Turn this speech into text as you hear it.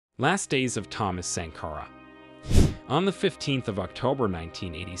Last days of Thomas Sankara. On the 15th of October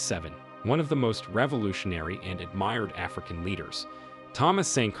 1987, one of the most revolutionary and admired African leaders, Thomas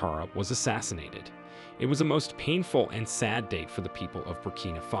Sankara, was assassinated. It was a most painful and sad day for the people of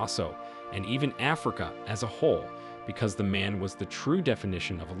Burkina Faso, and even Africa as a whole, because the man was the true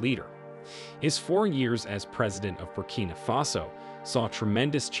definition of a leader. His 4 years as president of Burkina Faso saw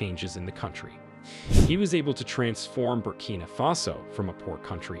tremendous changes in the country. He was able to transform Burkina Faso from a poor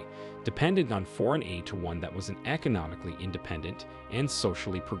country, dependent on foreign aid, to one that was an economically independent and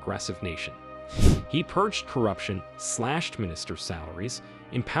socially progressive nation. He purged corruption, slashed minister salaries,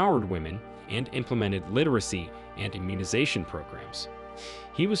 empowered women, and implemented literacy and immunization programs.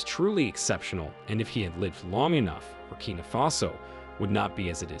 He was truly exceptional, and if he had lived long enough, Burkina Faso would not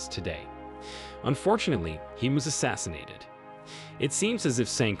be as it is today. Unfortunately, he was assassinated. It seems as if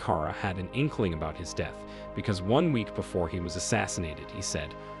Sankara had an inkling about his death, because 1 week before he was assassinated, he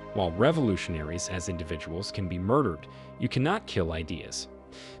said, "While revolutionaries as individuals can be murdered, you cannot kill ideas."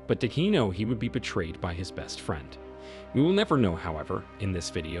 But did he know he would be betrayed by his best friend? We will never know. However, in this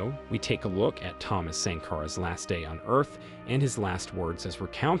video, we take a look at Thomas Sankara's last day on Earth and his last words as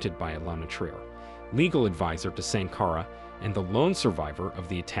recounted by Alana Trier, legal advisor to Sankara and the lone survivor of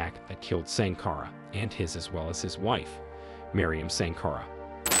the attack that killed Sankara and his as well as his wife, Miriam Sankara.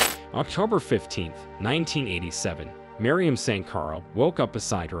 October 15, 1987, Miriam Sankara woke up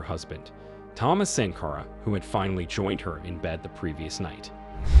beside her husband, Thomas Sankara, who had finally joined her in bed the previous night.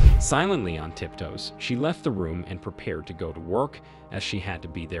 Silently on tiptoes, she left the room and prepared to go to work, as she had to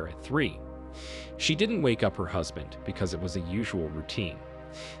be there at 3. She didn't wake up her husband because it was a usual routine.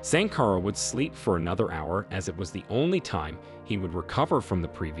 Sankara would sleep for another hour, as it was the only time he would recover from the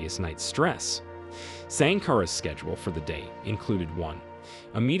previous night's stress. Sankara's schedule for the day included 1.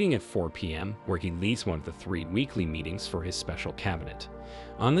 A meeting at 4 p.m. where he leads one of the 3 weekly meetings for his special cabinet.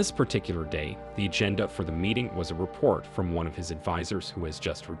 On this particular day, the agenda for the meeting was a report from one of his advisors who has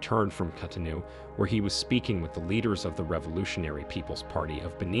just returned from Cotonou, where he was speaking with the leaders of the Revolutionary People's Party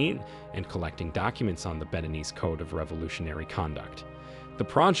of Benin and collecting documents on the Beninese Code of Revolutionary Conduct, the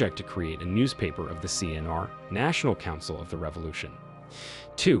project to create a newspaper of the CNR, National Council of the Revolution.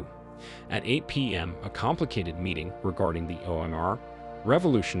 2. At 8 p.m., a complicated meeting regarding the OMR,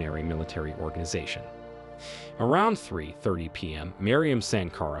 Revolutionary Military Organization. Around 3:30 p.m., Miriam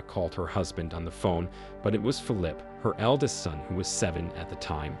Sankara called her husband on the phone, but it was Philippe, her eldest son, who was 7 at the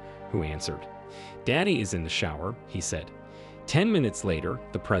time, who answered. "Daddy is in the shower," he said. 10 minutes later,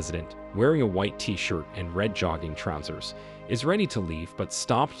 the president, wearing a white t-shirt and red jogging trousers, is ready to leave but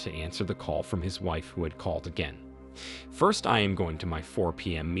stopped to answer the call from his wife, who had called again. "First, I am going to my 4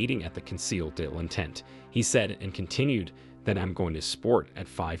 p.m. meeting at the Conseil de l'Entente," he said, and continued, "Then I'm going to sport at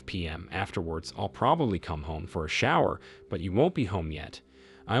 5 p.m. Afterwards, I'll probably come home for a shower, but you won't be home yet.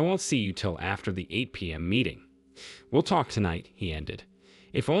 I won't see you till after the 8 p.m. meeting. We'll talk tonight," he ended.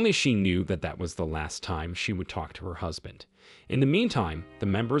 If only she knew that that was the last time she would talk to her husband. In the meantime, the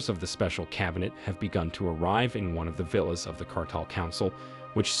members of the special cabinet have begun to arrive in one of the villas of the Cartel Council,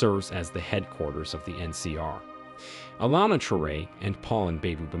 which serves as the headquarters of the NCR. Alana Trier and Paul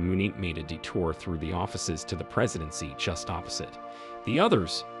Mbevu Bamuni made a detour through the offices to the presidency just opposite. The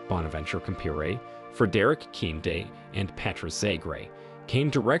others, Bonaventure Compaoré, Frédéric Kimde, and Patrice Zagre, came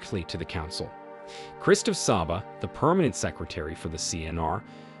directly to the council. Christophe Saba, the permanent secretary for the CNR,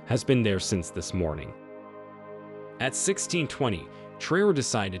 has been there since this morning. At 16:20, Trier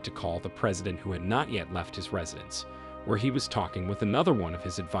decided to call the president, who had not yet left his residence, where he was talking with another one of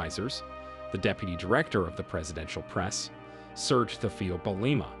his advisors, the deputy director of the presidential press, Serge Théophile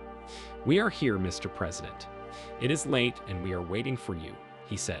Balima. "We are here, Mr. President. It is late and we are waiting for you,"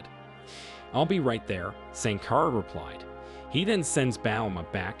 he said. "I'll be right there," Sankara replied. He then sends Balima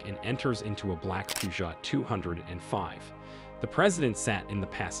back and enters into a black Peugeot 205. The president sat in the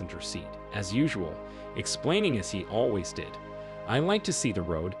passenger seat, as usual, explaining as he always did, "I like to see the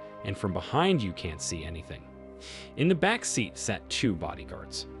road, and from behind you can't see anything." In the back seat sat 2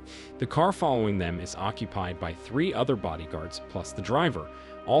 bodyguards. The car following them is occupied by 3 other bodyguards plus the driver,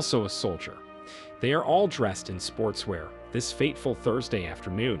 also a soldier. They are all dressed in sportswear this fateful Thursday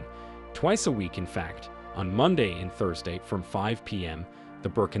afternoon, twice a week in fact. On Monday and Thursday from 5 p.m., the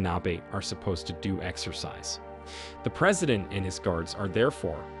Burkinabé are supposed to do exercise. The president and his guards are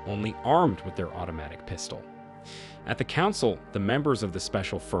therefore only armed with their automatic pistol. At the council, the members of the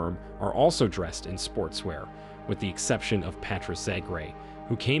special firm are also dressed in sportswear, with the exception of Patrice Zagre,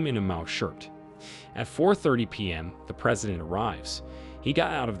 who came in a mauve shirt. At 4:30 p.m., the president arrives. He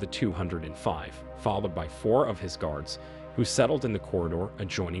got out of the 205, followed by 4 of his guards, who settled in the corridor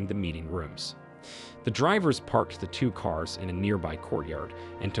adjoining the meeting rooms. The drivers parked the two cars in a nearby courtyard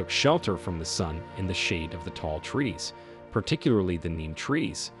and took shelter from the sun in the shade of the tall trees, particularly the neem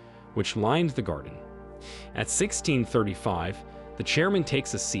trees, which lined the garden. At 16:35, the chairman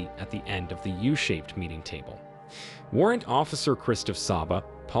takes a seat at the end of the U-shaped meeting table. Warrant Officer Christophe Saba,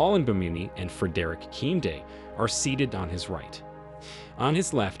 Paul Nbamuni, and Frédéric Kimde are seated on his right. On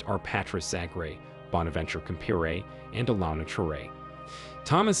his left are Patrice Zagre, Bonaventure Compere, and Alauna Touré.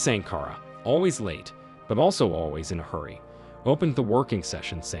 Thomas Sankara, always late, but also always in a hurry, opened the working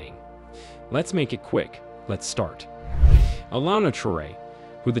session saying, "Let's make it quick, let's start." Alauna Touré,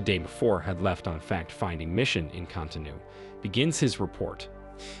 who the day before had left on a fact-finding mission in Cotonou, begins his report.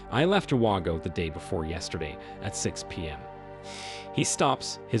 "I left Ouagadougou the day before yesterday at 6 p.m. He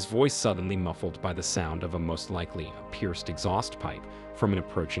stops, his voice suddenly muffled by the sound of a most likely a pierced exhaust pipe from an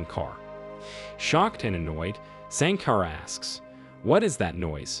approaching car. Shocked and annoyed, Sankara asks, "What is that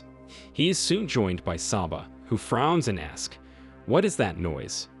noise?" He is soon joined by Saba, who frowns and asks, "What is that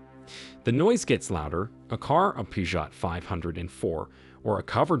noise?" The noise gets louder. "A car, a Peugeot 504, or a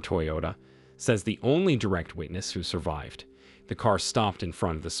covered Toyota," says the only direct witness who survived. The car stopped in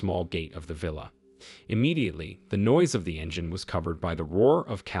front of the small gate of the villa. Immediately, the noise of the engine was covered by the roar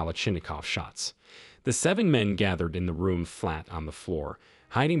of Kalashnikov shots. The 7 men gathered in the room flat on the floor,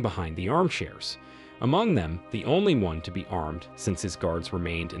 hiding behind the armchairs. Among them, the only one to be armed, since his guards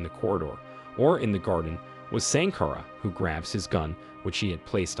remained in the corridor, or in the garden, was Sankara, who grabs his gun, which he had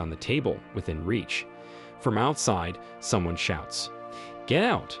placed on the table within reach. From outside, someone shouts, "Get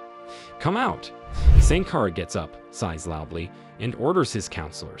out! Come out!" Sankara gets up, sighs loudly, and orders his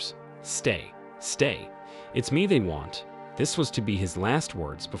counselors, "Stay, stay. It's me they want." This was to be his last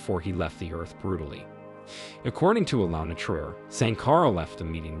words before he left the earth brutally. According to Alauna Touré, Sankara left the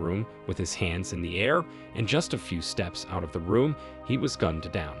meeting room with his hands in the air, and just a few steps out of the room, he was gunned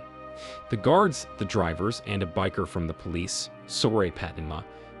down. The guards, the drivers, and a biker from the police, Sore Patinma,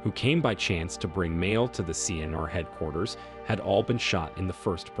 who came by chance to bring mail to the CNR headquarters, had all been shot in the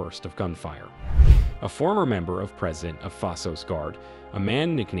first burst of gunfire. A former member of President of Faso's Guard, a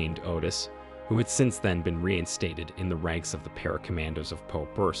man nicknamed Otis, who had since then been reinstated in the ranks of the paracommandos of Poe,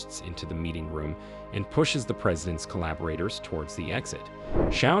 bursts into the meeting room and pushes the president's collaborators towards the exit,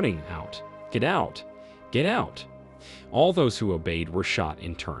 shouting out, "Get out! Get out!" All those who obeyed were shot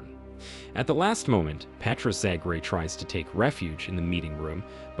in turn. At the last moment, Patrice Zagre tries to take refuge in the meeting room,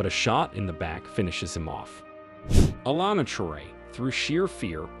 but a shot in the back finishes him off. Alauna Touré, through sheer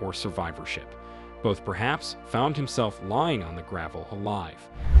fear or survivorship, both perhaps, found himself lying on the gravel alive,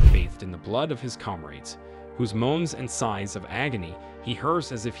 bathed in the blood of his comrades, whose moans and sighs of agony he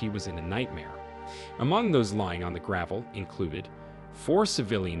hears as if he was in a nightmare. Among those lying on the gravel included 4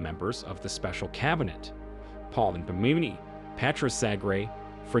 civilian members of the Special Cabinet, Paul Nbamuni, Patrice Zagre,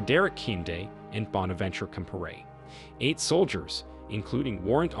 Frédéric Kimde, and Bonaventure Compere, 8 soldiers, including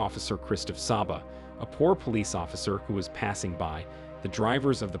Warrant Officer Christophe Saba, a poor police officer who was passing by, the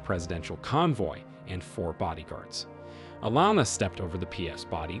drivers of the presidential convoy, and 4 bodyguards. Alauna stepped over the PF's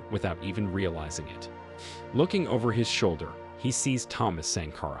body without even realizing it. Looking over his shoulder, he sees Thomas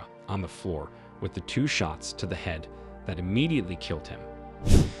Sankara on the floor with the 2 shots to the head that immediately killed him.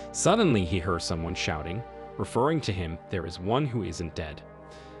 Suddenly he heard someone shouting, referring to him, "There is one who isn't dead.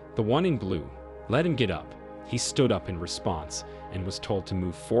 The one in blue. Let him get up." He stood up in response and was told to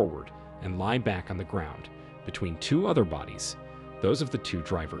move forward and lie back on the ground between 2 other bodies, those of the 2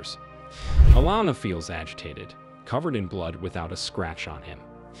 drivers. Alauna feels agitated, covered in blood without a scratch on him.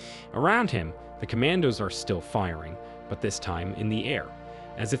 Around him, the commandos are still firing, but this time in the air,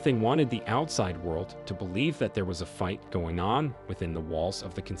 as if they wanted the outside world to believe that there was a fight going on within the walls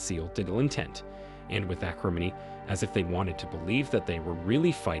of the concealed intent, and with acrimony, as if they wanted to believe that they were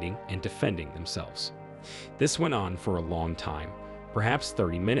really fighting and defending themselves. This went on for a long time, perhaps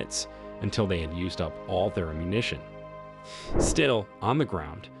 30 minutes, until they had used up all their ammunition. Still, on the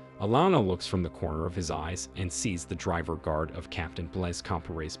ground, Alauna looks from the corner of his eyes and sees the driver guard of Captain Blaise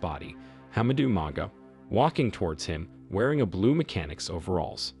Compaoré's body, Hamadou Maga, walking towards him wearing a blue mechanic's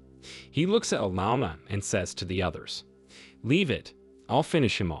overalls. He looks at Alauna and says to the others, "Leave it, I'll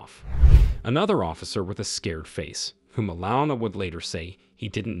finish him off." Another officer with a scared face, whom Alauna would later say he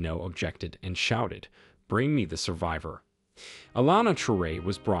didn't know, objected and shouted, "Bring me the survivor." Alauna Touré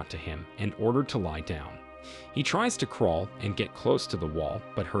was brought to him and ordered to lie down. He tries to crawl and get close to the wall,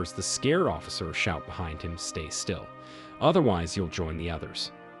 but hears the scared officer shout behind him, "Stay still, otherwise you'll join the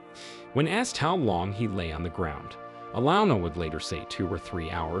others." When asked how long he lay on the ground, Alauna would later say 2 or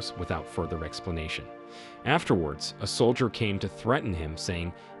 3 hours without further explanation. Afterwards, a soldier came to threaten him,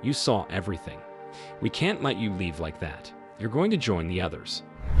 saying, "You saw everything. We can't let you leave like that. You're going to join the others."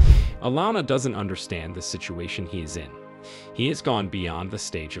 Alauna doesn't understand the situation he is in. He has gone beyond the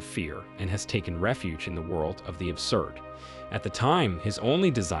stage of fear and has taken refuge in the world of the absurd. At the time, his only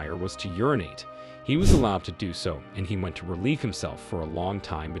desire was to urinate. He was allowed to do so, and he went to relieve himself for a long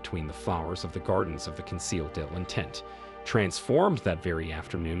time between the flowers of the gardens of the concealed ill intent, transformed that very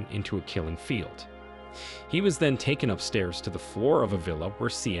afternoon into a killing field. He was then taken upstairs to the floor of a villa where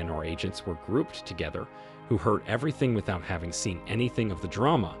CNR agents were grouped together, who heard everything without having seen anything of the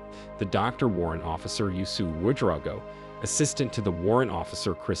drama. The Dr. Warrant Officer Yusu Woodrogo, assistant to the warrant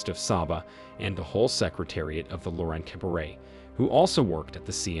officer Christophe Saba, and the whole secretariat of the Laurent Cabaret, who also worked at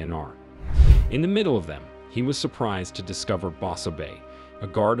the CNR. In the middle of them, he was surprised to discover Bossobe, a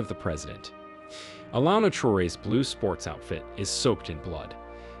guard of the president. Alauna Traore's blue sports outfit is soaked in blood.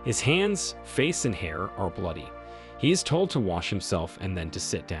 His hands, face, and hair are bloody. He is told to wash himself and then to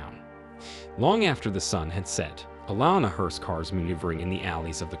sit down. Long after the sun had set, Alauna hears cars maneuvering in the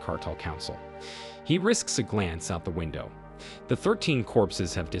alleys of the Cartel Council. He risks a glance out the window. The 13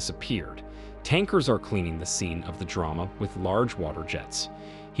 corpses have disappeared. Tankers are cleaning the scene of the drama with large water jets.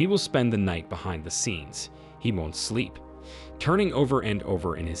 He will spend the night behind the scenes. He won't sleep. Turning over and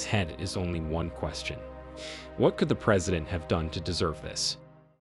over in his head is only one question. What could the president have done to deserve this?